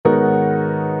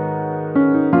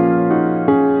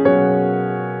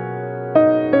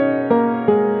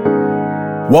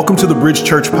Welcome to the Bridge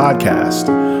Church podcast.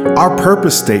 Our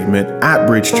purpose statement at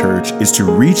Bridge Church is to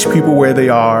reach people where they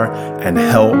are and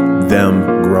help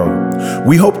them grow.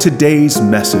 We hope today's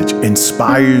message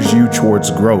inspires you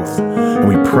towards growth, and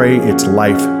we pray it's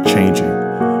life-changing.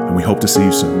 And we hope to see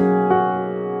you soon.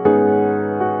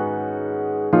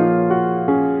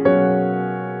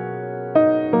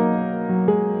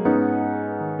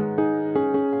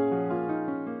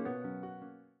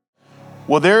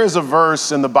 Well, there is a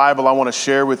verse in the Bible I want to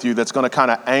share with you that's going to kind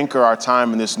of anchor our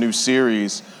time in this new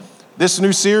series. This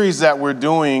new series that we're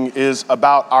doing is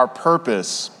about our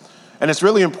purpose. And it's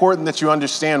really important that you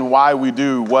understand why we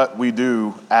do what we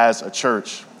do as a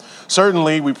church.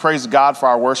 Certainly, we praise God for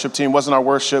our worship team. Wasn't our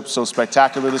worship so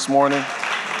spectacular this morning?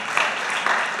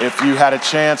 If you had a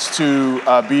chance to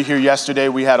be here yesterday,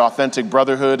 we had authentic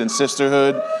brotherhood and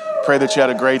sisterhood. Pray that you had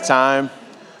a great time.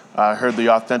 I heard the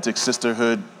authentic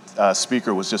sisterhood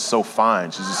speaker was just so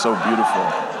fine. She's just so beautiful.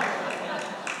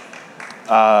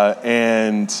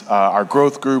 And our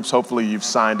growth groups, hopefully you've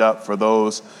signed up for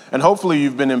those. And hopefully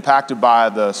you've been impacted by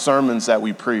the sermons that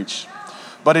we preach.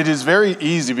 But it is very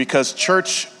easy because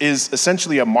church is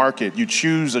essentially a market. You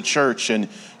choose a church and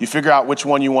you figure out which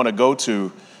one you want to go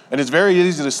to. And it's very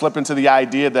easy to slip into the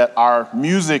idea that our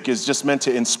music is just meant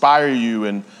to inspire you,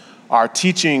 and our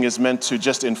teaching is meant to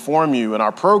just inform you, and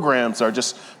our programs are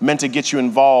just meant to get you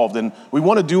involved. And we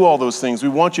want to do all those things. We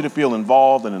want you to feel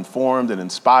involved and informed and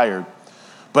inspired.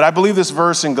 But I believe this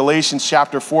verse in Galatians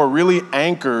chapter 4 really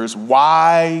anchors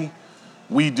why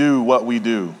we do what we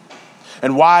do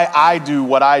and why I do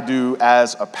what I do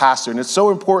as a pastor. And it's so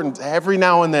important every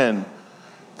now and then,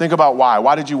 think about why.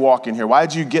 Why did you walk in here? Why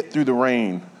did you get through the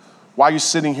rain? Why are you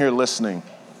sitting here listening?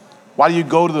 Why do you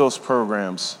go to those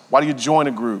programs? Why do you join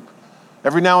a group?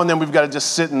 Every now and then we've got to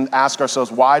just sit and ask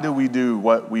ourselves, why do we do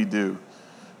what we do?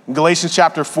 In Galatians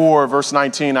chapter 4, verse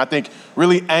 19, I think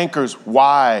really anchors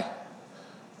why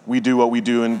we do what we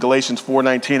do. In Galatians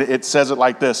 4:19, it says it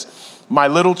like this: "My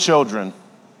little children,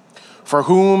 for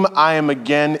whom I am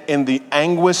again in the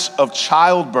anguish of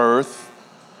childbirth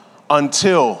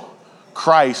until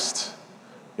Christ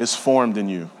is formed in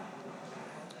you."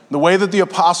 The way that the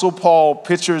Apostle Paul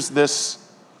pictures this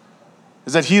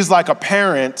is that he's like a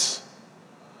parent,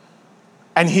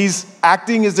 and he's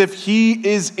acting as if he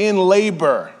is in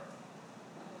labor.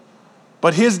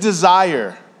 But his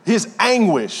desire, his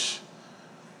anguish,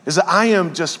 is that I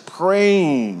am just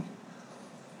praying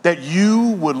that you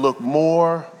would look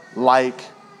more like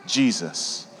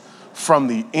Jesus from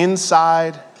the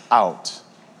inside out.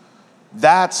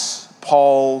 That's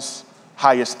Paul's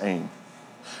highest aim.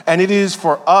 And it is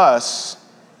for us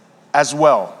as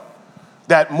well.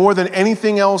 That more than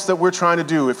anything else that we're trying to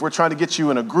do, if we're trying to get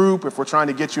you in a group, if we're trying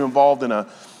to get you involved in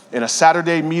a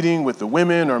Saturday meeting with the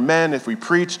women or men, if we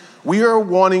preach, we are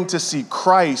wanting to see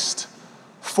Christ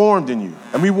formed in you.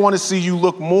 And we want to see you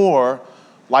look more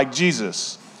like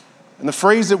Jesus. And the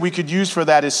phrase that we could use for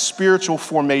that is spiritual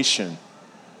formation.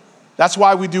 That's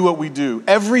why we do what we do.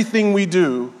 Everything we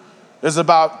do is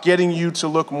about getting you to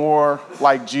look more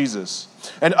like Jesus.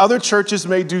 And other churches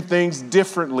may do things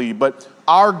differently, but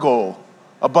our goal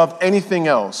above anything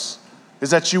else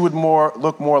is that you would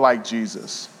look more like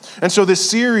Jesus. And so this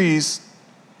series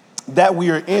that we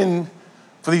are in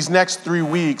for these next 3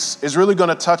 weeks is really going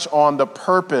to touch on the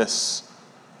purpose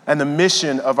and the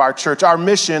mission of our church. Our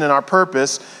mission and our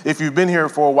purpose, if you've been here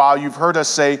for a while, you've heard us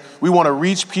say we want to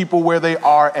reach people where they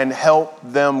are and help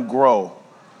them grow.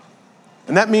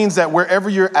 And that means that wherever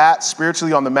you're at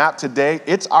spiritually on the map today,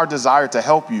 it's our desire to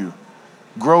help you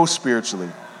grow spiritually.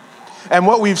 And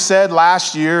what we've said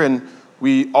last year, and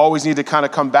we always need to kind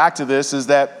of come back to this, is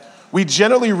that we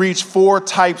generally reach 4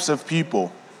 types of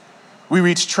people. We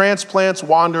reach transplants,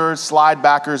 wanderers, slide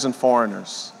backers, and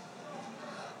foreigners.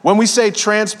 When we say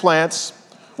transplants,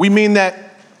 we mean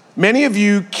that many of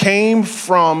you came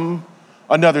from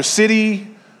another city,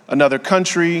 another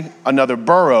country, another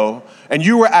borough, and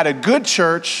you were at a good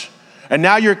church, and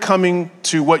now you're coming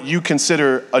to what you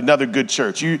consider another good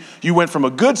church. You went from a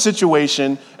good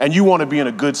situation, and you want to be in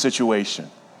a good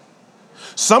situation.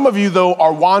 Some of you, though,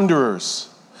 are wanderers,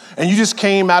 and you just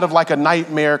came out of like a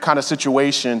nightmare kind of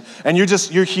situation, and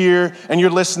you're here, and you're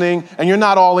listening, and you're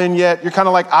not all in yet. You're kind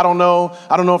of like, I don't know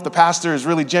if the pastor is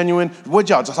really genuine. Would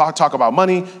y'all just talk about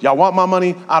money? Y'all want my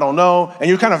money? I don't know. And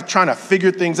you're kind of trying to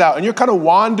figure things out, and you're kind of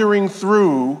wandering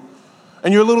through,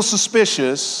 and you're a little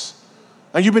suspicious,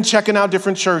 and you've been checking out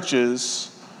different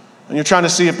churches, and you're trying to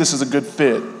see if this is a good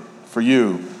fit for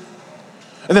you.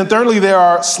 And then thirdly, there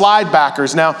are slide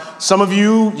backers. Now, some of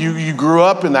you grew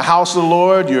up in the house of the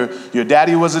Lord. Your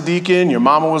daddy was a deacon. Your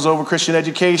mama was over Christian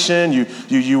education.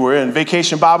 You were in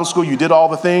vacation Bible school. You did all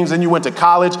the things. Then you went to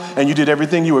college and you did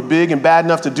everything you were big and bad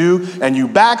enough to do. And you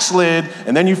backslid.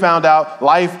 And then you found out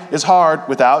life is hard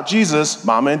without Jesus.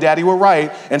 Mama and daddy were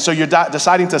right. And so you're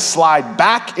deciding to slide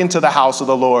back into the house of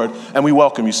the Lord. And we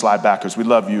welcome you, slide backers. We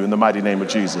love you in the mighty name of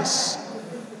Jesus.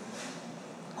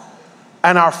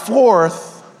 And our fourth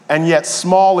and yet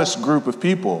smallest group of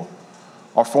people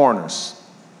are foreigners.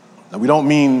 Now, we don't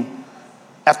mean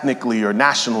ethnically or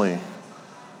nationally.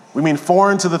 We mean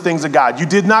foreign to the things of God. You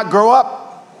did not grow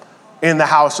up in the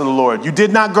house of the Lord. You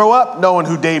did not grow up knowing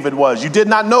who David was. You did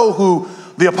not know who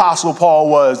the Apostle Paul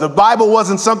was. The Bible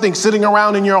wasn't something sitting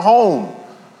around in your home.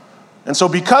 And so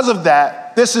because of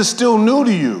that, this is still new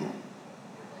to you.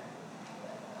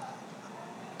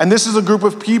 And this is a group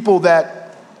of people that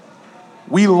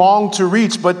we long to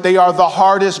reach, but they are the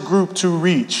hardest group to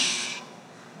reach.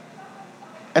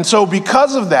 And so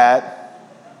because of that,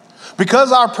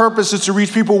 because our purpose is to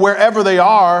reach people wherever they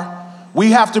are,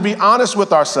 we have to be honest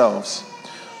with ourselves.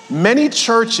 Many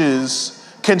churches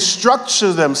can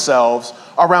structure themselves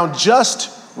around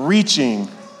just reaching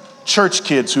church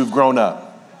kids who've grown up.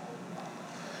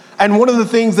 And one of the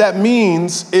things that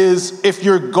means is if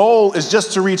your goal is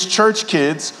just to reach church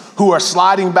kids who are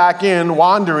sliding back in,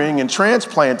 wandering, and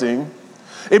transplanting,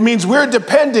 it means we're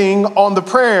depending on the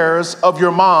prayers of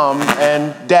your mom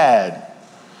and dad.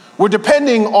 We're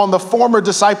depending on the former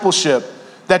discipleship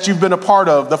that you've been a part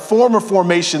of, the former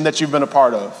formation that you've been a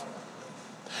part of.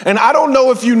 And I don't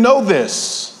know if you know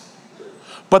this,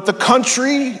 but the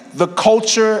country, the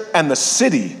culture, and the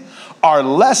city are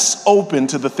less open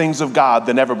to the things of God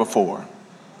than ever before.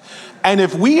 And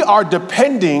if we are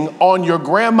depending on your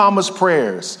grandmama's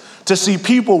prayers to see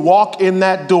people walk in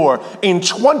that door, in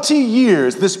 20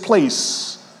 years, this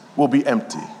place will be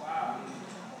empty.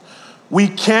 We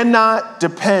cannot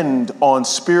depend on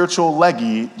spiritual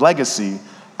legacy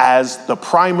as the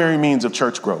primary means of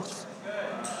church growth.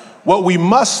 What we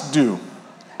must do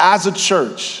as a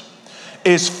church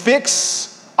is fix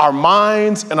our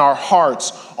minds and our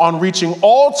hearts on reaching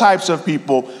all types of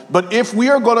people. But if we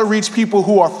are going to reach people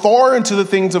who are foreign to the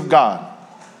things of God,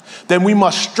 then we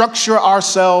must structure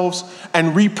ourselves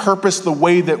and repurpose the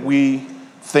way that we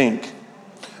think.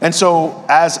 And so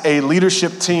as a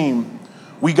leadership team,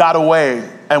 we got away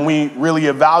and we really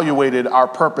evaluated our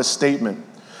purpose statement.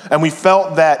 And we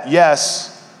felt that,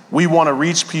 yes, we want to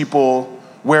reach people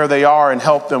where they are and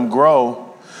help them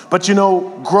grow. But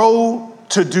grow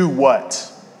to do what?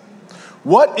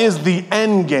 What is the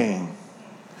end game?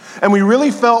 And we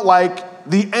really felt like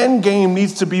the end game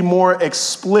needs to be more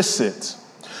explicit.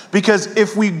 Because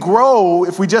if we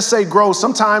just say grow,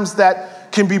 sometimes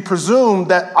that can be presumed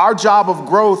that our job of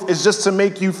growth is just to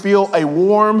make you feel a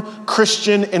warm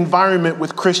Christian environment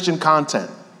with Christian content.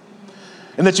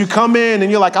 And that you come in and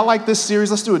you're like, I like this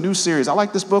series, let's do a new series. I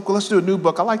like this book, well, let's do a new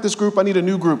book. I like this group, I need a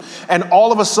new group. And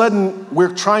all of a sudden,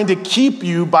 we're trying to keep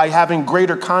you by having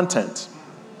greater content.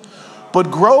 But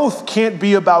growth can't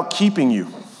be about keeping you.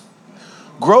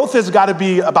 Growth has got to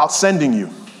be about sending you.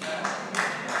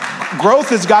 Growth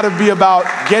has got to be about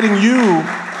getting you.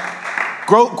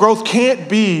 Growth can't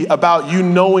be about you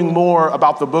knowing more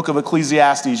about the book of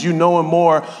Ecclesiastes, you knowing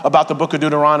more about the book of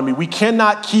Deuteronomy. We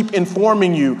cannot keep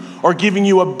informing you or giving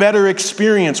you a better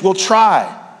experience. We'll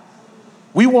try.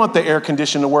 We want the air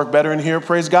conditioner to work better in here,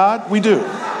 praise God. We do.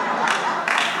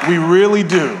 We really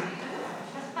do.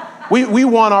 We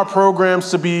want our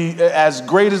programs to be as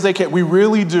great as they can. We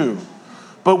really do.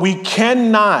 But we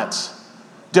cannot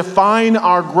define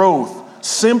our growth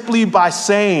simply by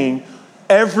saying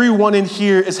everyone in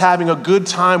here is having a good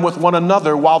time with one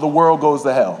another while the world goes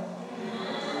to hell.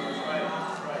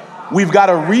 We've got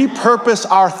to repurpose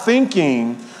our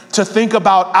thinking to think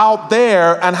about out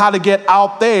there and how to get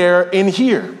out there in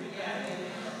here.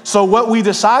 So what we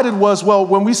decided was, well,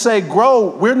 when we say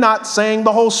grow, we're not saying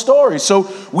the whole story. So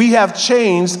we have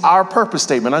changed our purpose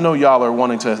statement. I know y'all are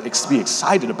wanting to be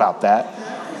excited about that.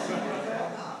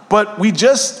 But we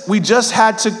just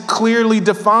had to clearly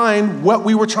define what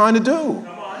we were trying to do.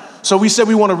 So we said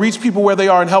we want to reach people where they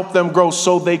are and help them grow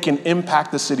so they can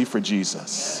impact the city for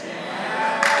Jesus.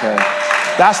 Okay.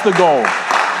 That's the goal.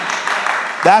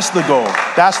 That's the goal.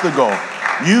 That's the goal.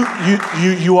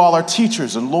 You all are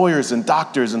teachers and lawyers and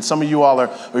doctors, and some of you all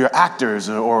are your actors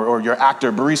or your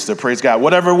actor barista, praise God.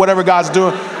 Whatever God's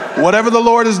doing, whatever the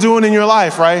Lord is doing in your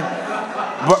life, right?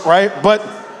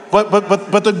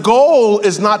 But the goal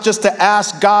is not just to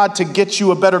ask God to get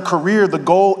you a better career. The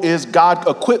goal is God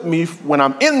equip me when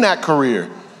I'm in that career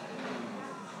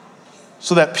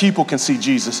so that people can see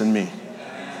Jesus in me.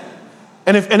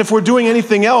 And if we're doing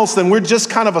anything else, then we're just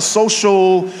kind of a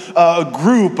social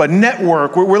group, a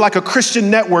network. We're like a Christian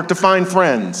network to find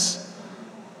friends.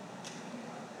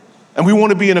 And we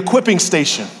want to be an equipping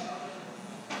station.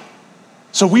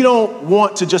 So we don't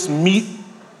want to just meet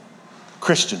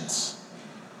Christians.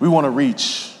 We want to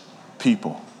reach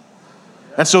people.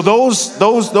 And so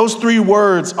those three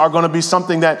words are going to be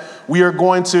something that we are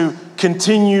going to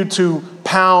continue to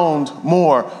pound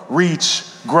more. Reach,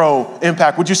 grow,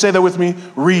 impact. Would you say that with me?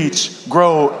 Reach,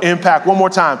 grow, impact. One more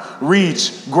time.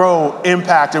 Reach, grow,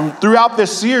 impact. And throughout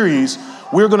this series,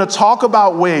 we're going to talk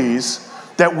about ways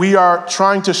that we are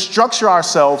trying to structure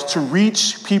ourselves to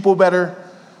reach people better,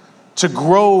 to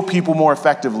grow people more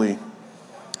effectively,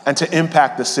 and to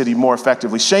impact the city more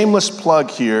effectively. Shameless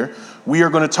plug here. We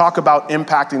are going to talk about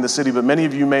impacting the city, but many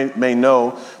of you may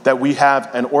know that we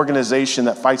have an organization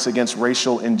that fights against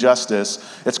racial injustice.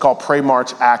 It's called Pray,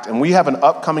 March, Act, and we have an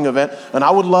upcoming event, and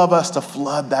I would love us to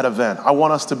flood that event. I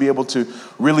want us to be able to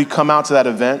really come out to that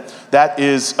event. That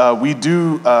is,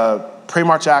 Pray,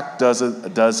 March, Act does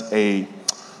a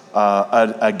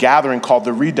gathering called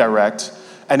The Redirect,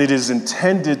 and it is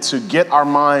intended to get our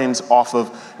minds off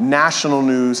of national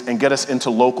news and get us into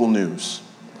local news.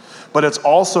 But it's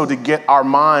also to get our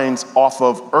minds off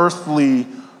of earthly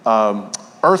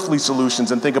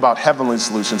solutions and think about heavenly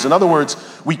solutions. In other words,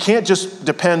 we can't just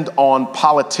depend on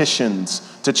politicians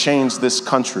to change this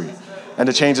country and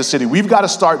to change the city. We've got to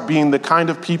start being the kind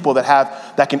of people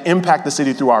that can impact the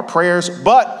city through our prayers,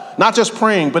 but not just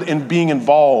praying, but in being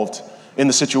involved in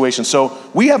the situation. So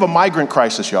we have a migrant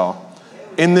crisis, y'all,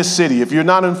 in this city. If you're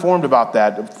not informed about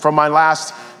that, from my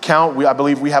last count, I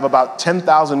believe we have about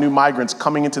 10,000 new migrants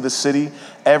coming into the city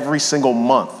every single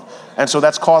month. And so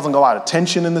that's causing a lot of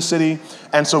tension in the city.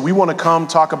 And so we want to come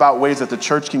talk about ways that the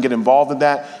church can get involved in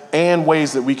that and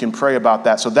ways that we can pray about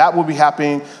that. So that will be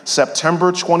happening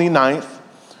September 29th.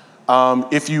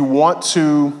 If you want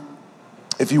to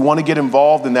get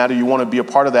involved in that or you want to be a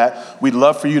part of that, we'd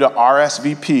love for you to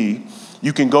RSVP.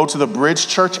 You can go to the Bridge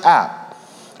Church app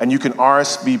and you can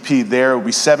RSVP there. It will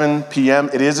be 7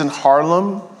 p.m. It is in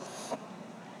Harlem.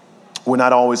 We're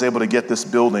not always able to get this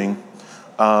building,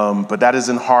 but that is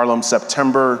in Harlem,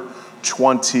 September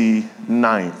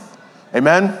 29th.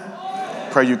 Amen?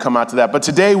 Pray you come out to that. But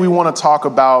today we want to talk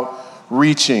about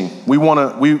reaching. We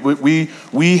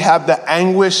have the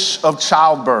anguish of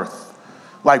childbirth,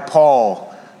 like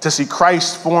Paul, to see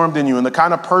Christ formed in you. And the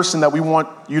kind of person that we want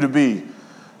you to be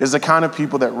is the kind of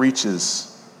people that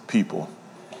reaches people,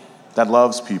 that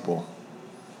loves people.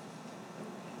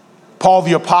 Paul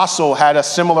the Apostle had a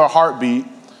similar heartbeat,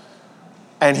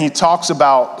 and he talks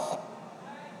about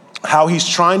how he's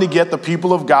trying to get the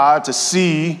people of God to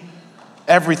see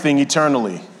everything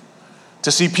eternally, to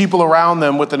see people around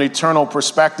them with an eternal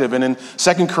perspective. And in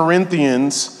 2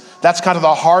 Corinthians, that's kind of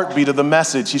the heartbeat of the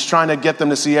message. He's trying to get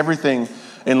them to see everything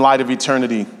in light of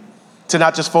eternity, to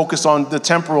not just focus on the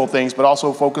temporal things, but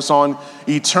also focus on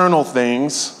eternal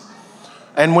things.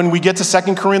 And when we get to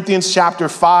 2 Corinthians chapter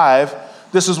 5,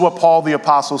 this is what Paul the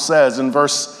Apostle says in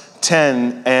verse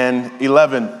 10 and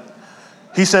 11.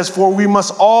 He says, "For we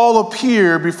must all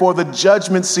appear before the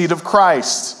judgment seat of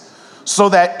Christ, so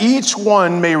that each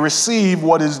one may receive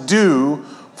what is due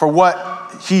for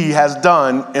what he has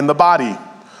done in the body,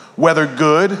 whether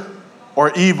good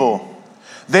or evil.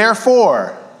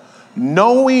 Therefore,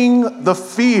 knowing the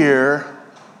fear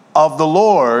of the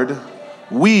Lord,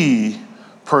 we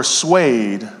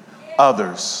persuade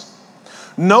others."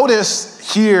 Notice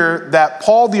here that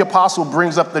Paul the Apostle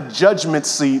brings up the judgment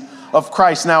seat of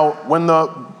Christ. Now, when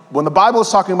the Bible is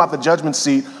talking about the judgment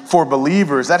seat for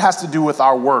believers, that has to do with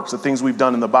our works, the things we've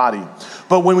done in the body.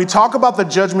 But when we talk about the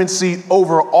judgment seat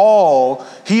overall,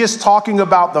 he is talking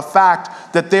about the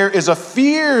fact that there is a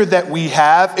fear that we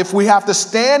have if we have to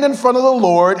stand in front of the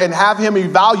Lord and have him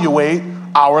evaluate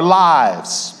our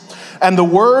lives. And the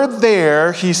word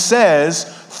there, he says,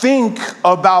 think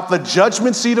about the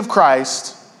judgment seat of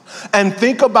Christ and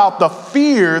think about the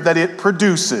fear that it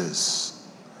produces.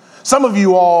 Some of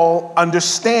you all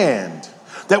understand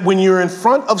that when you're in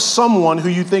front of someone who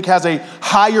you think has a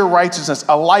higher righteousness,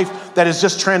 a life that is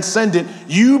just transcendent,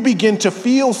 you begin to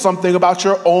feel something about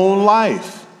your own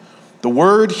life. The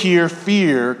word here,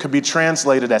 fear, could be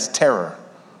translated as terror.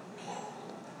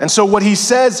 And so what he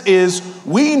says is,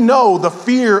 we know the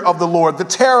fear of the Lord, the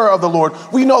terror of the Lord.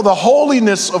 We know the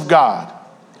holiness of God.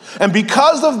 And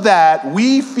because of that,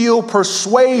 we feel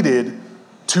persuaded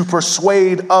to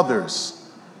persuade others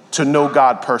to know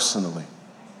God personally.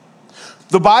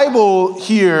 The Bible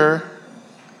here,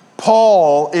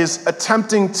 Paul is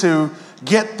attempting to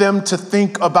get them to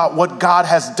think about what God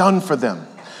has done for them.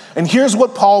 And here's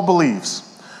what Paul believes.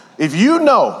 If you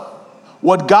know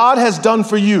what God has done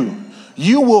for you,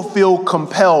 you will feel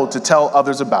compelled to tell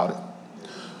others about it.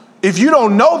 If you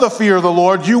don't know the fear of the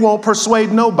Lord, you won't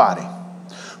persuade nobody.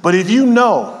 But if you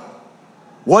know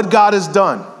what God has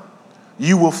done,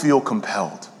 you will feel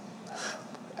compelled.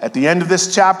 At the end of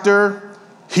this chapter,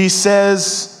 he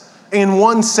says in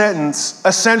one sentence,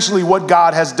 essentially what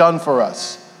God has done for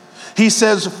us. He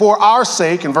says, for our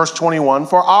sake, in verse 21,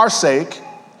 for our sake,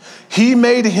 he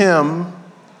made him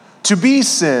to be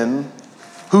sin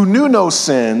who knew no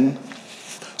sin,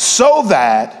 so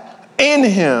that in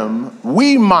him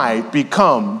we might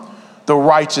become the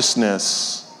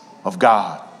righteousness of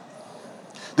God.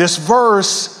 This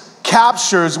verse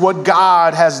captures what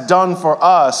God has done for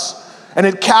us, and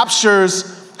it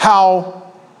captures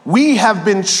how we have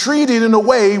been treated in a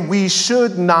way we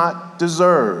should not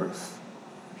deserve.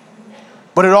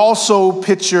 But it also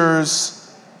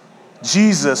pictures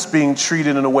Jesus being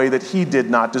treated in a way that he did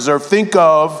not deserve. Think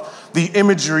of the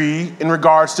imagery in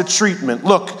regards to treatment.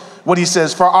 Look what he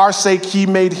says, for our sake, he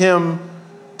made him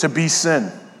to be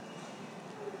sin.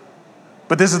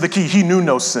 But this is the key, he knew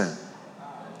no sin.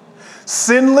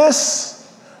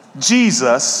 Sinless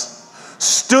Jesus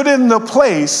stood in the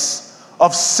place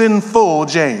of sinful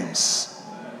James.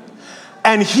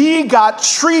 And he got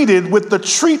treated with the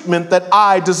treatment that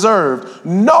I deserved,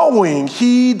 knowing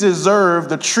he deserved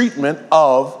the treatment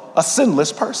of a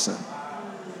sinless person.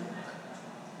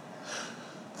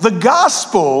 The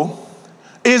gospel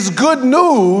is good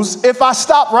news if I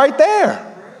stop right there.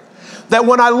 That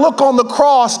when I look on the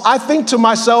cross, I think to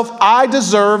myself, I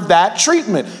deserve that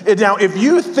treatment. Now, if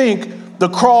you think the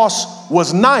cross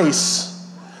was nice,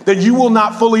 then you will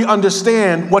not fully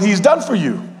understand what he's done for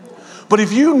you. But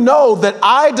if you know that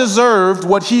I deserved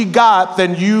what he got,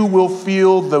 then you will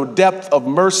feel the depth of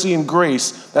mercy and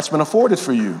grace that's been afforded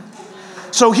for you.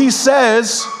 So he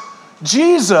says,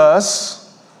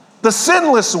 Jesus, the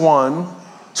sinless one,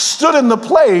 stood in the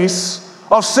place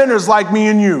of sinners like me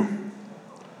and you.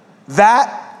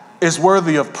 That is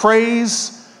worthy of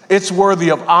praise. It's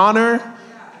worthy of honor.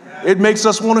 It makes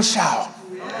us want to shout.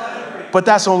 But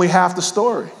that's only half the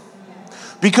story.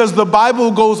 Because the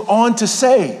Bible goes on to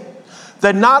say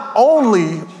that not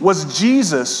only was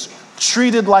Jesus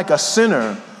treated like a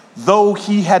sinner, though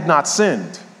he had not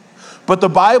sinned, but the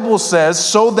Bible says,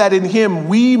 so that in him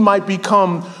we might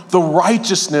become the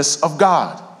righteousness of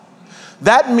God.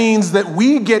 That means that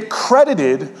we get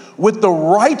credited with the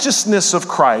righteousness of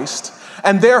Christ,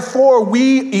 and therefore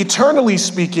we, eternally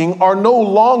speaking, are no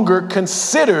longer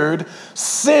considered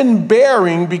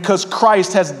sin-bearing because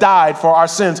Christ has died for our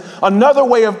sins. Another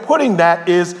way of putting that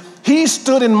is, he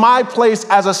stood in my place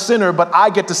as a sinner, but I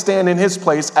get to stand in his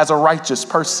place as a righteous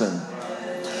person.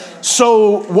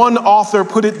 So one author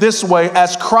put it this way,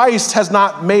 as Christ was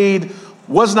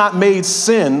not made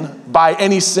sin by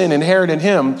any sin inherent in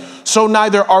him, so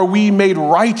neither are we made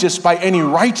righteous by any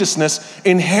righteousness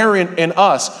inherent in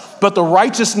us. But the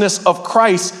righteousness of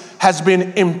Christ has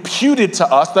been imputed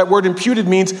to us. That word imputed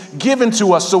means given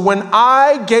to us. So when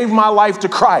I gave my life to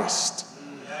Christ,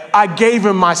 I gave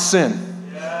him my sin.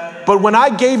 But when I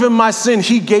gave him my sin,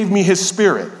 he gave me his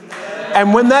spirit.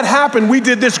 And when that happened, we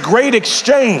did this great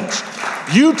exchange.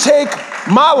 You take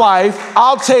my life,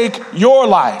 I'll take your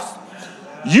life.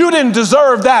 You didn't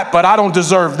deserve that, but I don't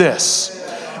deserve this.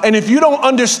 And if you don't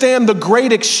understand the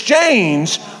great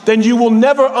exchange, then you will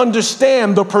never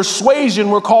understand the persuasion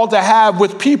we're called to have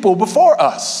with people before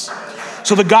us.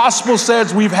 So the gospel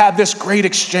says we've had this great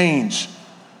exchange.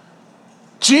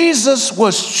 Jesus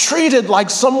was treated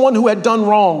like someone who had done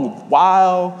wrong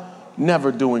while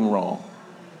never doing wrong.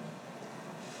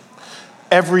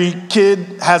 Every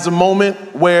kid has a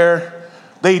moment where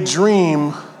they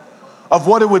dream of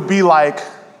what it would be like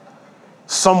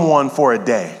someone for a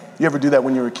day. You ever do that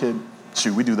when you were a kid?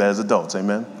 Shoot, we do that as adults,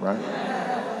 amen, right?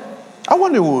 I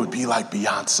wonder what it would be like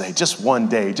Beyonce, just one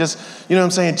day, just, you know what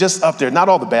I'm saying, just up there, not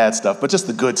all the bad stuff, but just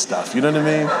the good stuff, you know what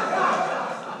I mean?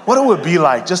 What it would be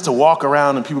like just to walk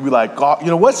around and people be like, God, you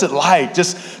know, what's it like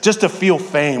just to feel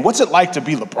fame? What's it like to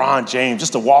be LeBron James,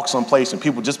 just to walk someplace and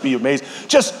people just be amazed?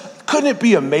 Just, couldn't it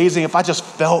be amazing if I just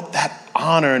felt that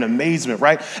honor and amazement,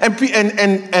 right?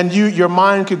 And your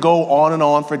mind could go on and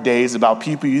on for days about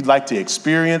people you'd like to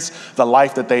experience the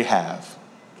life that they have.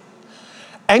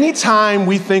 Anytime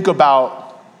we think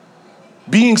about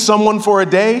being someone for a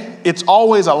day, it's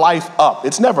always a life up.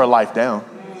 It's never a life down.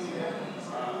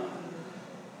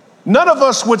 None of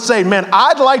us would say, man,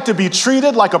 I'd like to be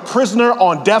treated like a prisoner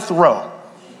on death row.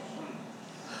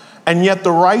 And yet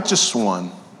the righteous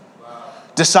one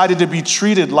decided to be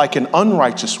treated like an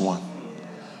unrighteous one.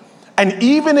 And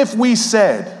even if we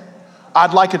said,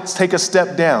 I'd like to take a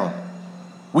step down,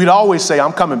 we'd always say,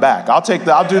 I'm coming back. I'll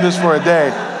do this for a day.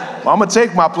 Well, I'm going to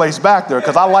take my place back there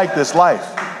because I like this life.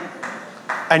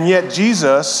 And yet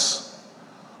Jesus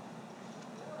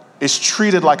is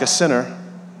treated like a sinner,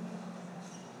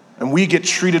 and we get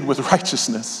treated with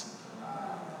righteousness.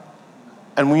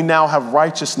 And we now have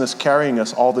righteousness carrying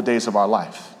us all the days of our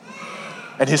life.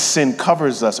 And his sin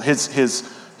covers us.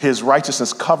 His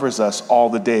righteousness covers us all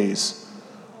the days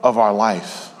of our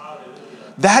life.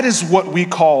 That is what we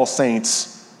call,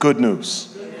 saints, good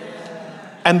news.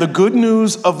 And the good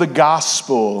news of the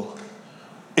gospel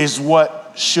is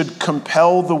what should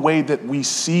compel the way that we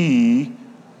see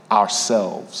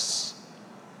ourselves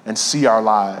and see our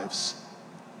lives.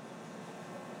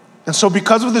 And so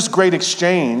because of this great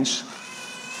exchange,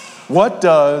 what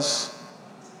does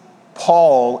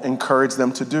Paul encourage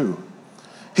them to do?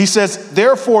 He says,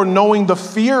 therefore, knowing the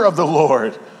fear of the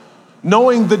Lord,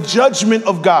 knowing the judgment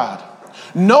of God,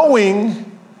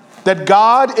 knowing that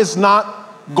God is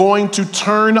not going to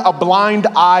turn a blind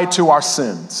eye to our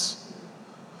sins,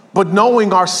 but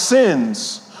knowing our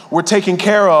sins were taken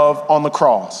care of on the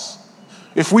cross.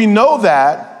 If we know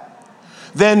that,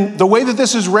 then the way that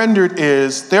this is rendered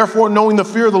is, therefore, knowing the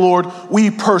fear of the Lord,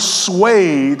 we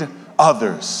persuade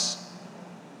others.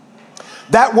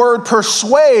 That word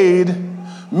persuade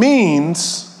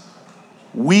means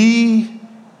we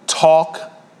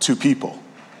talk to people.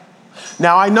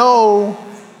 Now, I know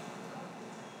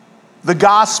the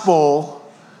gospel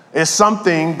is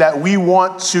something that we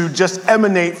want to just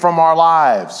emanate from our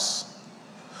lives.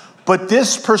 But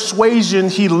this persuasion,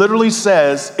 he literally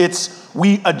says,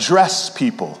 we address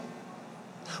people.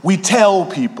 We tell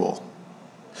people.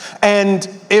 And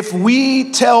if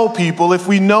we tell people, if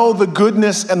we know the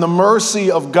goodness and the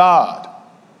mercy of God,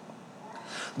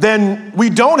 then we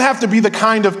don't have to be the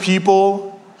kind of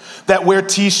people that wear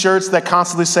t-shirts that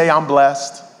constantly say, I'm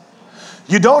blessed.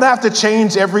 You don't have to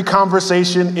change every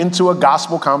conversation into a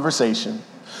gospel conversation.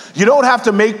 You don't have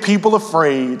to make people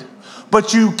afraid,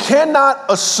 but you cannot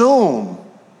assume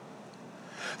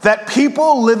that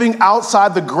people living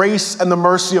outside the grace and the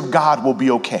mercy of God will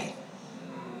be okay.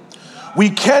 We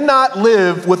cannot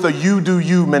live with a you do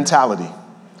you mentality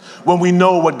when we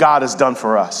know what God has done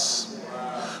for us.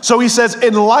 So he says,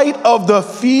 in light of the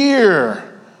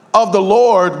fear of the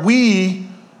Lord, we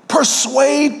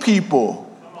persuade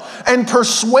people. And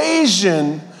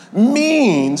persuasion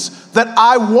means that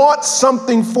I want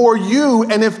something for you,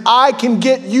 and if I can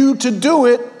get you to do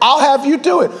it, I'll have you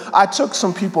do it. I took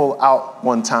some people out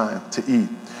one time to eat.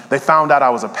 They found out I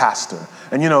was a pastor.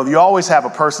 And you always have a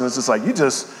person that's just like, you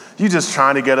just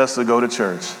trying to get us to go to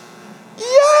church.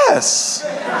 Yes.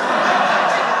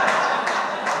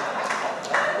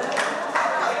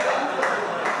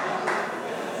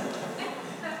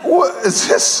 What is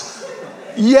this?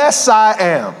 Yes, I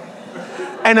am.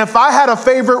 And if I had a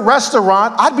favorite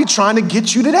restaurant, I'd be trying to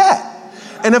get you to that.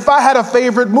 And if I had a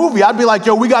favorite movie, I'd be like,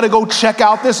 yo, we got to go check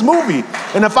out this movie.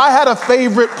 And if I had a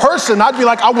favorite person, I'd be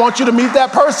like, I want you to meet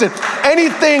that person.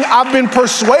 Anything I've been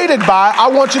persuaded by, I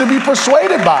want you to be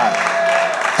persuaded by.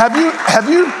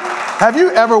 Have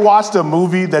you ever watched a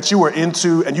movie that you were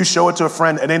into and you show it to a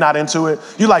friend and they're not into it?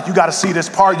 You're like, you got to see this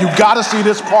part. You got to see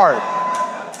this part.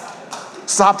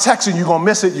 Stop texting. You're going to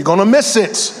miss it. You're going to miss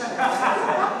it.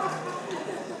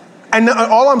 And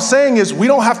all I'm saying is we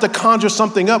don't have to conjure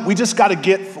something up. We just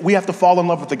we have to fall in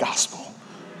love with the gospel.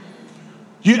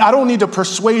 I don't need to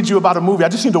persuade you about a movie. I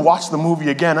just need to watch the movie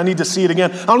again. I need to see it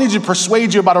again. I don't need to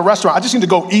persuade you about a restaurant. I just need to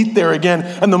go eat there again.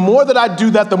 And the more that I do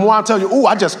that, the more I'll tell you,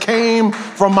 I just came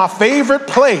from my favorite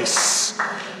place.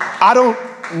 I don't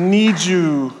need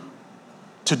you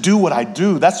to do what I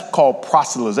do. That's called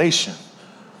proselytization.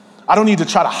 I don't need to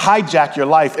try to hijack your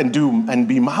life and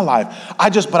be my life. I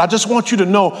just want you to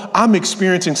know I'm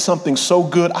experiencing something so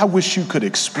good. I wish you could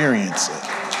experience it.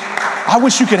 I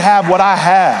wish you could have what I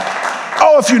had.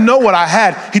 Oh, if you know what I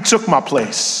had, he took my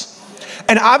place.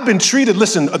 And I've been treated,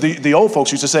 listen, the old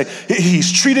folks used to say, he's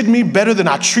treated me better than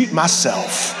I treat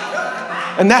myself.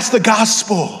 And that's the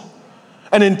gospel.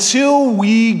 And until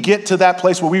we get to that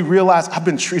place where we realize I've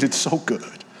been treated so good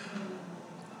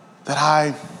that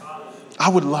I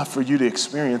would love for you to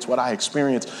experience what I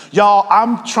experienced. Y'all,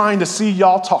 I'm trying to see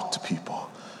y'all talk to people.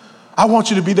 I want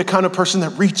you to be the kind of person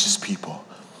that reaches people,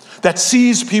 that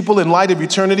sees people in light of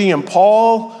eternity. And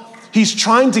Paul, he's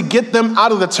trying to get them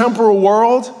out of the temporal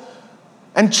world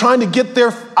and trying to get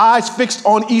their eyes fixed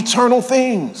on eternal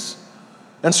things.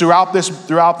 And throughout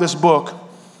this book,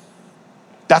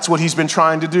 that's what he's been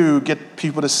trying to do, get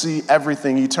people to see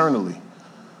everything eternally.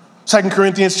 2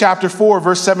 Corinthians chapter 4,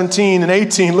 verse 17 and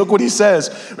 18, look what he says.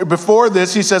 Before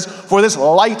this, he says, for this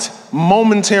light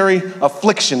momentary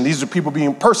affliction, these are people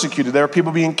being persecuted, there are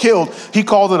people being killed. He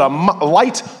called it a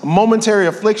light momentary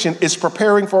affliction, is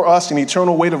preparing for us an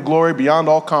eternal weight of glory beyond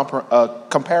all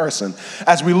comparison,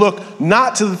 as we look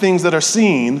not to the things that are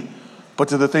seen, but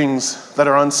to the things that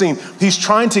are unseen. He's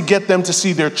trying to get them to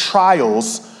see their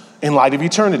trials in light of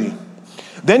eternity.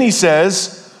 Then he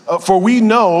says, for we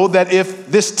know that if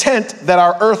this tent that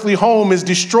our earthly home is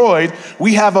destroyed,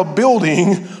 we have a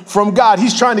building from God.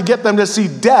 He's trying to get them to see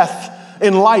death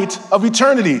in light of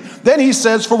eternity. Then he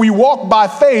says, for we walk by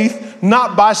faith,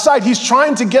 not by sight. He's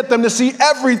trying to get them to see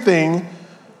everything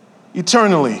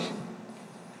eternally.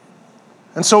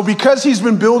 And so because he's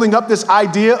been building up this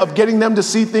idea of getting them to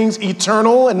see things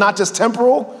eternal and not just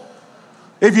temporal,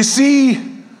 if you see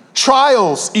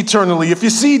trials eternally, if you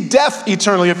see death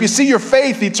eternally, if you see your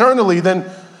faith eternally, then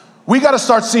we got to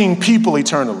start seeing people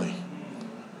eternally.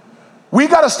 We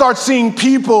got to start seeing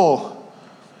people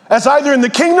as either in the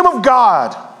kingdom of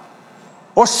God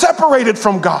or separated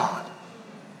from God.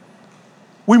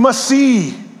 We must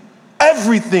see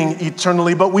everything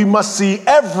eternally, but we must see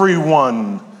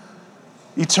everyone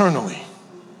eternally.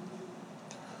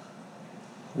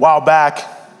 A while back,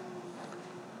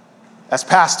 as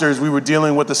pastors, we were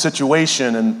dealing with a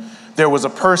situation, and there was a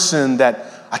person that,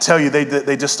 I tell you,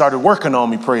 they just started working on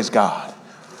me, praise God.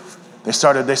 They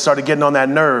started getting on that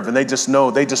nerve, and they just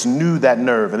knew that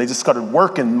nerve, and they just started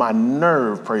working my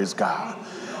nerve, praise God.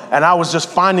 And I was just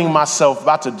finding myself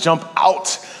about to jump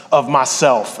out of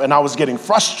myself, and I was getting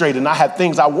frustrated, and I had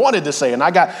things I wanted to say, and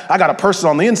I got a person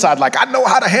on the inside like, I know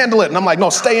how to handle it, and I'm like, no,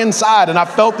 stay inside, and I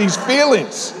felt these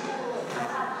feelings.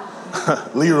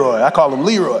 Leroy, I call him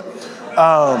Leroy.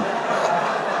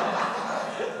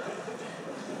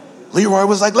 Leroy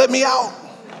was like, let me out.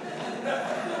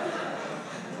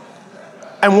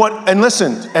 And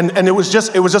listen, and it was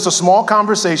just a small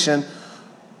conversation.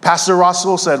 Pastor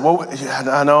Russell said, well, yeah,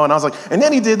 I know. And I was like, and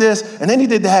then he did this, and then he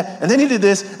did that, and then he did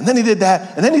this, and then he did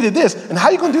that, and then he did this. And how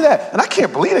are you going to do that? And I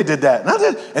can't believe they did that.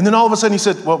 And then all of a sudden he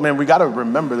said, well, man, we got to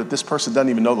remember that this person doesn't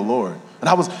even know the Lord.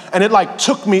 And it like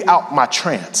took me out my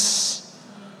trance.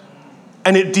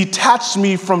 And it detached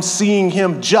me from seeing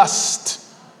him just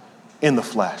in the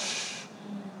flesh.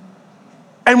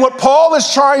 And what Paul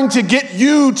is trying to get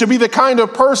you to be the kind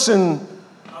of person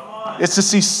is to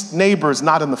see neighbors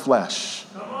not in the flesh,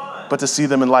 but to see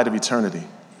them in light of eternity.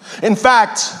 In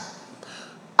fact,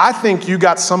 I think you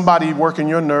got somebody working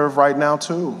your nerve right now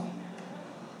too.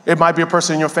 It might be a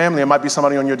person in your family. It might be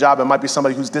somebody on your job. It might be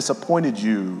somebody who's disappointed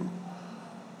you.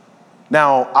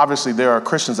 Now, obviously, there are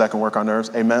Christians that can work on nerves,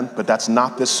 amen, but that's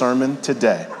not this sermon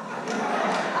today.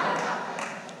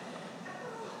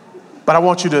 But I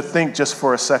want you to think just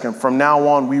for a second. From now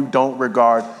on, we don't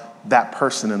regard that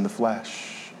person in the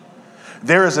flesh.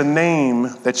 There is a name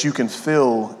that you can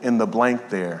fill in the blank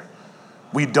there.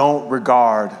 We don't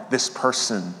regard this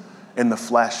person in the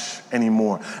flesh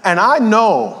anymore. And I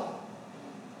know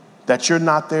that you're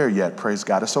not there yet, praise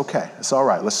God. It's okay. It's all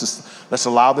right. Let's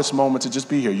allow this moment to just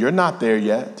be here. You're not there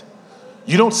yet.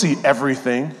 You don't see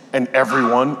everything and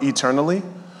everyone eternally,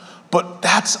 but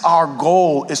that's our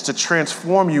goal, is to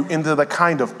transform you into the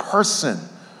kind of person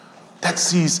that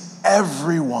sees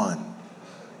everyone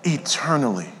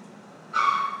eternally.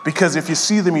 Because if you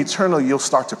see them eternally, you'll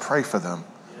start to pray for them.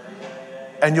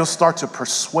 And you'll start to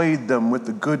persuade them with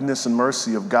the goodness and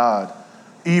mercy of God,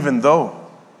 even though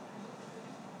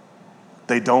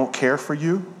they don't care for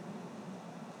you,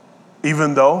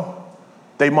 even though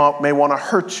they may want to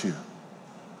hurt you,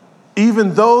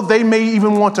 even though they may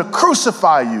even want to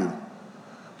crucify you.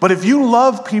 But if you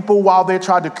love people while they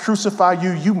try to crucify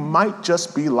you, you might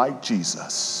just be like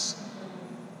Jesus,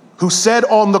 who said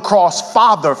on the cross,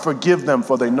 Father, forgive them,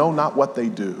 for they know not what they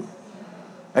do.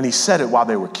 And he said it while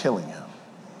they were killing him.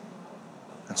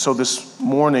 And so this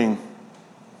morning,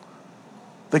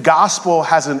 the gospel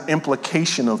has an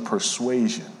implication of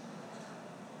persuasion.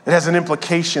 It has an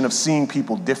implication of seeing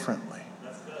people differently.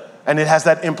 And it has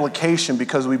that implication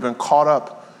because we've been caught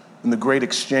up in the great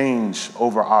exchange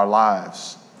over our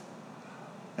lives.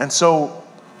 And so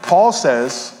Paul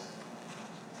says,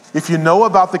 if you know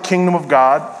about the kingdom of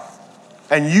God,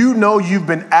 and you know you've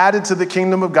been added to the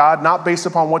kingdom of God, not based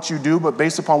upon what you do, but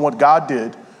based upon what God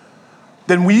did,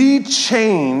 then we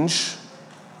change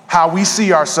how we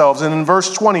see ourselves. And in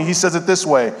verse 20, he says it this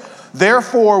way: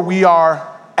 therefore we are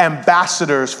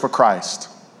ambassadors for Christ,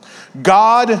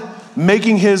 God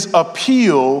making his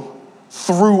appeal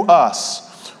through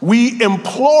us. We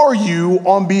implore you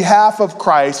on behalf of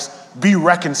Christ, be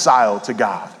reconciled to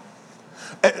God.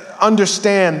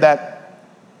 Understand that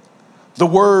The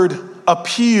word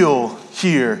appeal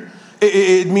here,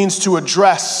 it means to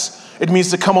address. It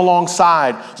means to come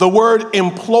alongside. The word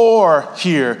implore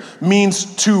here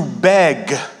means to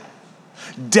beg,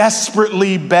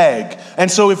 desperately beg.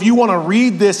 And so if you want to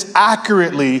read this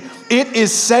accurately, it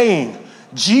is saying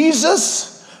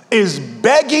Jesus is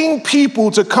begging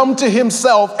people to come to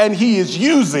himself, and he is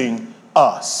using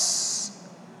us.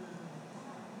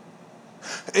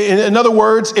 In other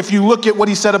words, if you look at what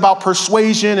he said about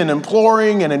persuasion and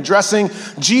imploring and addressing,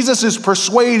 Jesus is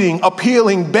persuading,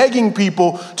 appealing, begging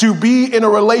people to be in a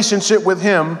relationship with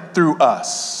him through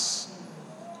us.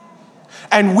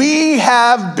 And we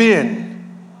have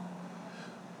been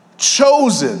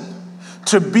chosen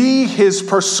to be his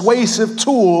persuasive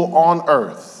tool on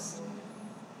earth.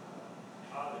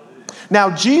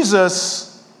 Now,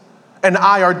 Jesus and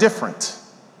I are different,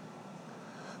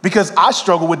 because I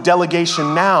struggle with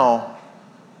delegation now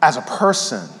as a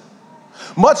person.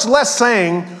 Much less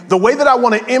saying the way that I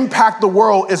want to impact the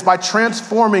world is by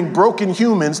transforming broken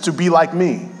humans to be like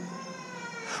me.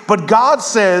 But God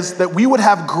says that we would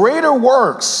have greater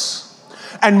works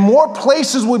and more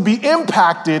places would be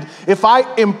impacted if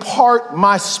I impart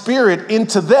my spirit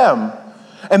into them.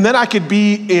 And then I could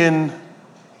be in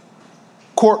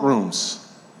courtrooms,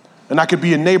 and I could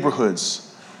be in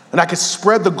neighborhoods, and I could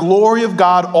spread the glory of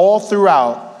God all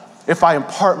throughout if I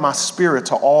impart my spirit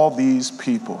to all these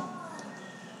people.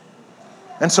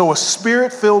 And so a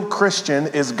spirit-filled Christian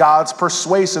is God's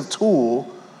persuasive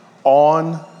tool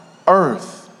on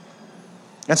earth.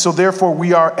 And so therefore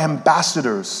we are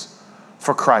ambassadors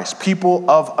for Christ, people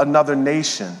of another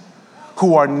nation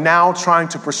who are now trying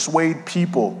to persuade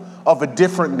people of a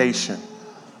different nation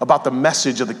about the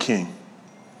message of the King.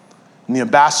 And the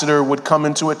ambassador would come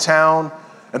into a town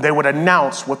and they would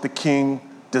announce what the king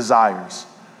desires.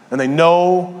 And they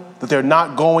know that they're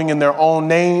not going in their own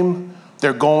name,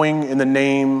 they're going in the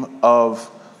name of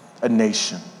a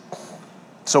nation.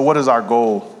 So what is our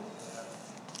goal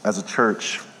as a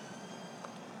church?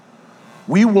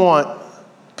 We want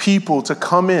people to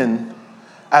come in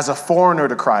as a foreigner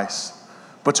to Christ,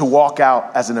 but to walk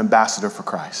out as an ambassador for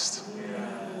Christ.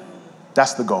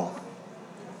 That's the goal.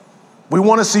 We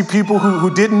want to see people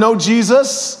who didn't know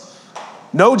Jesus,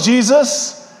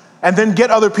 and then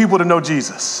get other people to know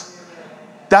Jesus.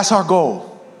 That's our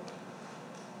goal.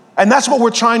 And that's what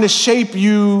we're trying to shape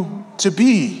you to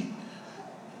be.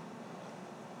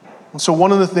 And so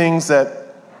one of the things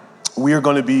that we are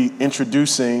going to be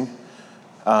introducing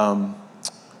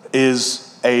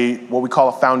is what we call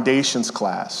a foundations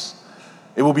class.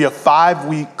 It will be a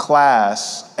 5-week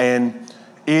class, and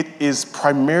it is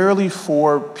primarily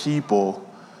for people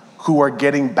who are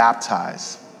getting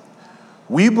baptized.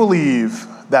 We believe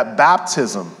that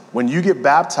baptism, when you get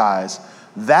baptized,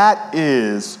 that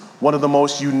is one of the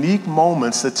most unique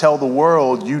moments to tell the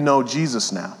world you know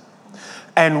Jesus now.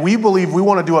 And we believe we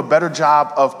want to do a better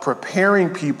job of preparing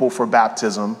people for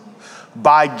baptism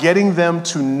by getting them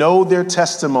to know their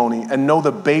testimony and know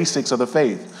the basics of the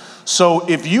faith. So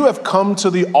if you have come to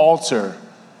the altar,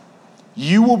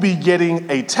 you will be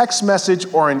getting a text message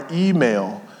or an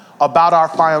email about our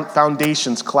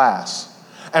foundations class.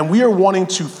 And we are wanting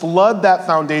to flood that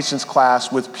foundations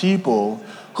class with people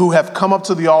who have come up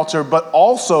to the altar, but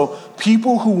also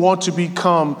people who want to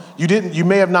become, you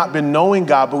may have not been knowing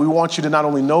God, but we want you to not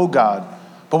only know God,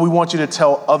 but we want you to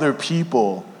tell other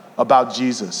people about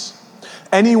Jesus.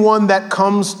 Anyone that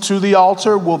comes to the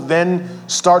altar will then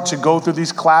start to go through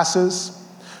these classes.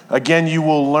 Again, you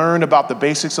will learn about the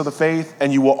basics of the faith,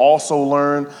 and you will also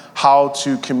learn how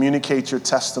to communicate your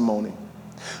testimony.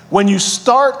 When you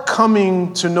start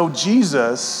coming to know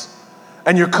Jesus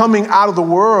and you're coming out of the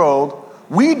world,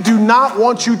 we do not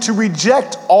want you to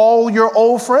reject all your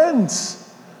old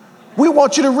friends. We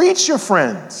want you to reach your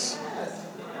friends.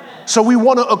 So we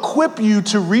want to equip you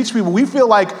to reach people. We feel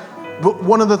like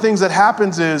one of the things that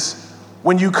happens is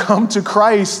when you come to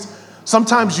Christ,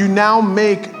 sometimes you now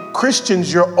make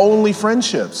Christians your only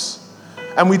friendships.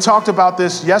 And we talked about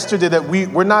this yesterday, that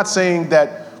we're not saying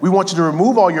that we want you to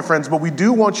remove all your friends, but we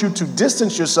do want you to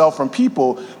distance yourself from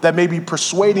people that may be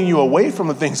persuading you away from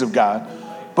the things of God.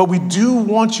 But we do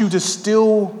want you to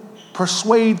still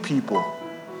persuade people,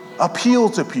 appeal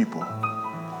to people,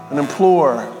 and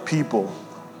implore people,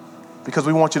 because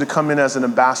we want you to come in as an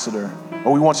ambassador,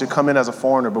 or we want you to come in as a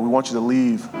foreigner, but we want you to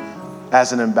leave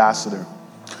as an ambassador.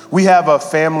 We have a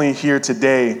family here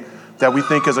today that we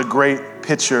think is a great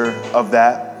picture of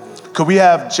that. Could we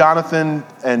have Jonathan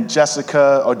and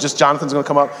Jessica, or just Jonathan's gonna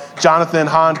come up? Jonathan,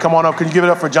 Han, come on up. Can you give it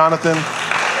up for Jonathan?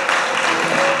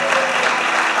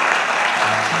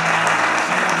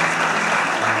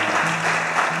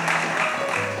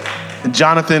 And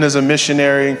Jonathan is a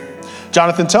missionary.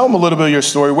 Jonathan, tell them a little bit of your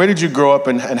story. Where did you grow up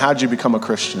and how did you become a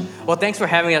Christian? Well, thanks for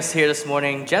having us here this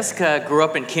morning. Jessica grew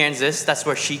up in Kansas. That's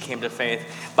where she came to faith.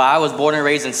 But I was born and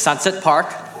raised in Sunset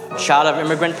Park. Child of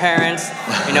immigrant parents.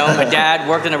 You know, my dad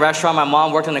worked in a restaurant. My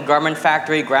mom worked in a garment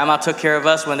factory. Grandma took care of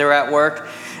us when they were at work.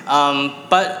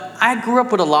 But I grew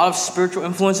up with a lot of spiritual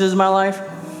influences in my life.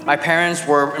 My parents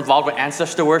were involved with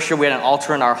ancestor worship. We had an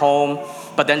altar in our home.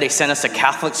 But then they sent us to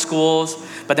Catholic schools.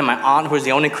 But then my aunt, who was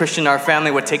the only Christian in our family,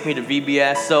 would take me to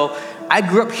VBS. So I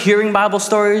grew up hearing Bible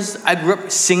stories. I grew up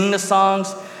singing the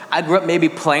songs. I grew up maybe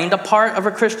playing the part of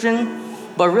a Christian.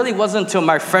 But it really wasn't until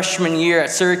my freshman year at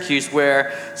Syracuse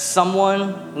where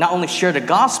someone not only shared the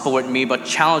gospel with me, but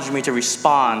challenged me to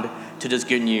respond to this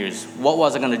good news. What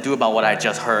was I going to do about what I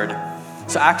just heard?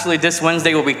 So actually, this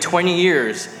Wednesday will be 20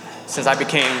 years since I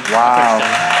became a Christian.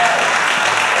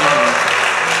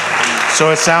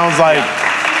 So it sounds like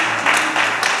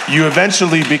you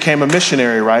eventually became a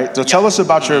missionary, right? So tell us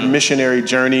about your missionary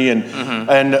journey, and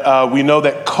we know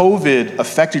that COVID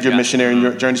affected your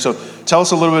missionary journey. So tell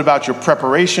us a little bit about your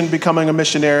preparation becoming a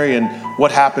missionary and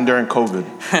what happened during COVID.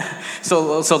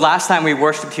 So last time we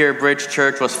worshiped here at Bridge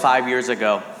Church was 5 years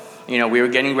ago. You know, we were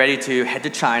getting ready to head to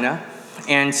China.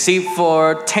 And see,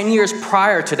 for 10 years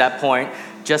prior to that point,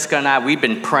 Jessica and I, we've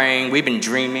been praying, we've been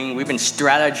dreaming, we've been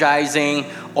strategizing,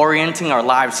 orienting our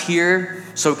lives here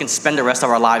so we can spend the rest of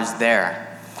our lives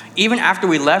there. Even after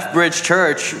we left Bridge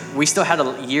Church, we still had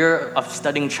a year of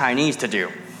studying Chinese to do.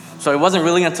 So it wasn't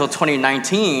really until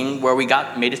 2019 where we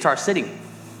made it to our city.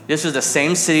 This is the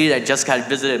same city that Jessica had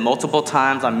visited multiple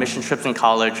times on mission trips in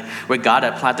college, where God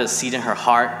had planted a seed in her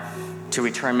heart to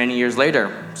return many years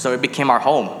later. So it became our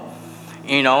home.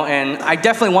 You know, and I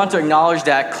definitely want to acknowledge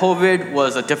that COVID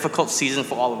was a difficult season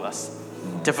for all of us.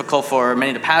 Difficult for many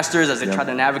of the pastors as they tried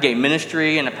to navigate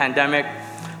ministry in a pandemic.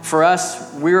 For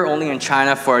us, we were only in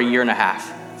China for a year and a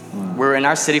half. We were in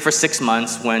our city for 6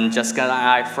 months when Jessica and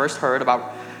I first heard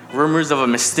about rumors of a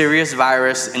mysterious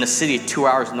virus in a city 2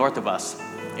 hours north of us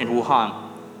in Wuhan.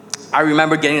 I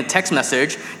remember getting a text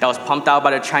message that was pumped out by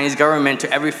the Chinese government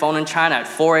to every phone in China at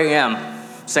 4 a.m.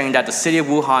 saying that the city of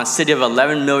Wuhan, city of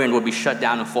 11 million, would be shut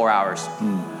down in 4 hours.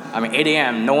 8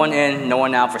 a.m., no one in, no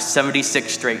one out for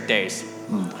 76 straight days.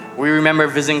 We remember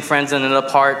visiting friends in another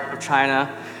part of China,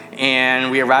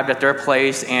 and we arrived at their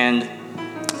place, and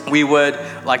we would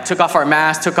took off our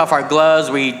masks, took off our gloves,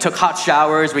 we took hot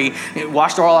showers, we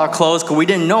washed all our clothes because we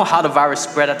didn't know how the virus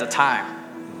spread at the time.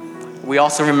 We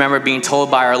also remember being told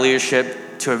by our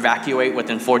leadership to evacuate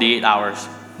within 48 hours.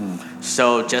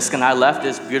 So Jessica and I left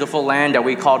this beautiful land that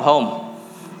we called home.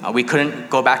 We couldn't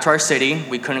go back to our city.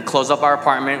 We couldn't close up our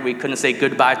apartment. We couldn't say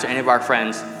goodbye to any of our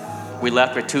friends. We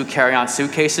left with 2 carry-on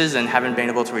suitcases and haven't been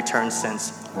able to return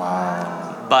since.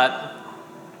 Wow. But,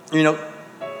 you know,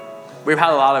 we've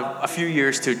had a few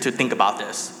years to think about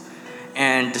this.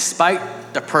 And despite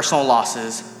the personal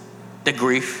losses, the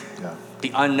grief,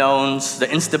 the unknowns,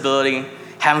 the instability,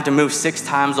 having to move 6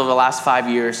 times over the last 5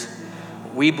 years,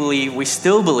 we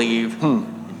still believe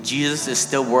Jesus is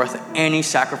still worth any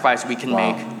sacrifice we can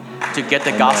make to get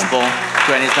the gospel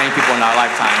to as many people in our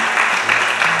lifetime.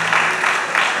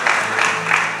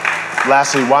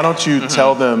 Lastly, why don't you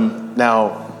tell them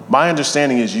now, my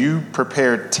understanding is you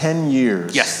prepared 10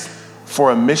 years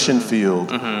for a mission field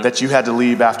that you had to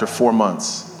leave after 4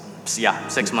 months.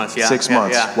 6 months, 6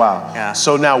 months, wow. Yeah.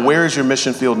 So now where is your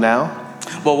mission field now?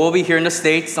 Well, we'll be here in the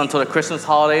States until the Christmas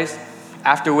holidays,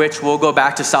 after which we'll go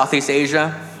back to Southeast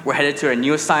Asia. We're headed to a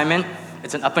new assignment.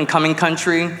 It's an up-and-coming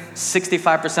country.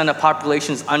 65% of the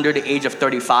population is under the age of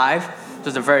 35. So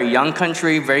it's a very young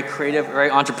country, very creative, very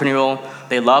entrepreneurial.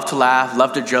 They love to laugh,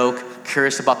 love to joke,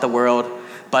 curious about the world.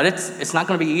 But it's not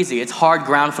going to be easy. It's hard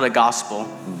ground for the gospel.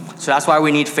 So that's why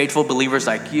we need faithful believers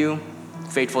like you,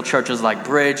 faithful churches like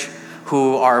Bridge,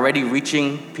 who are already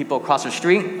reaching people across the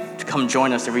street, to come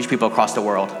join us to reach people across the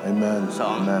world. Amen.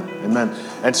 Amen.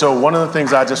 And so one of the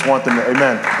things I just want them to,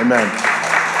 amen.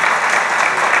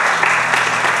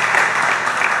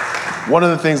 One of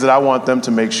the things that I want them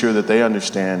to make sure that they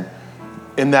understand,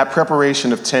 in that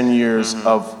preparation of 10 years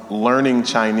of learning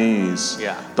Chinese,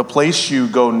 the place you're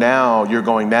going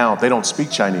now, they don't speak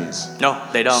Chinese. No,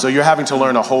 they don't. So you're having to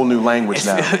learn a whole new language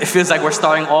now. It feels like we're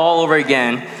starting all over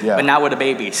again, but now with a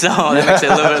baby. So that makes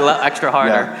it a little bit extra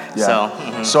harder.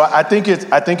 So I think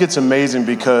it's amazing,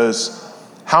 because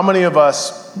how many of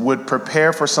us would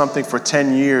prepare for something for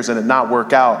 10 years and it not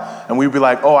work out, and we'd be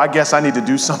like, oh, I guess I need to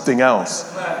do something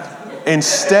else.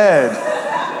 Instead,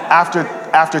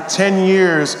 after 10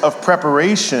 years of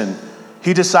preparation,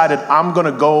 he decided, I'm going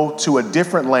to go to a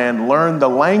different land, learn the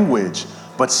language,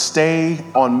 but stay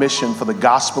on mission for the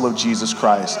gospel of Jesus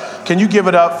Christ. Can you give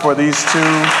it up for these two?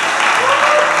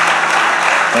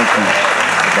 Thank you.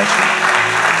 God bless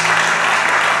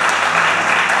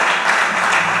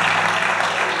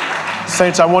you.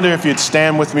 Saints, I wonder if you'd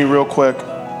stand with me real quick.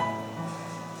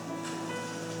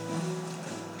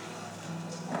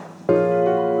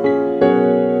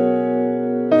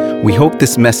 We hope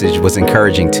this message was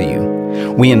encouraging to you.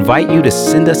 We invite you to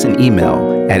send us an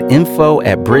email at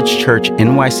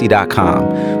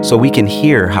info@bridgechurchnyc.com so we can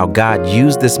hear how God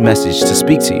used this message to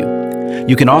speak to you.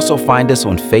 You can also find us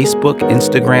on Facebook,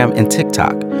 Instagram, and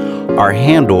TikTok. Our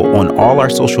handle on all our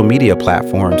social media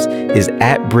platforms is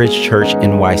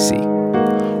 @bridgechurchnyc.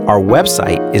 Our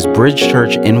website is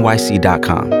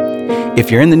bridgechurchnyc.com. If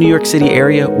you're in the New York City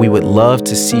area, we would love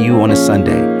to see you on a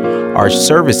Sunday. Our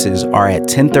services are at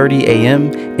 10:30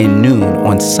 a.m. and noon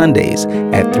on Sundays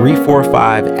at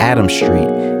 345 Adams Street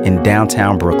in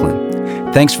downtown Brooklyn.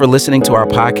 Thanks for listening to our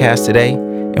podcast today,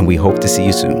 and we hope to see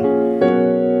you soon.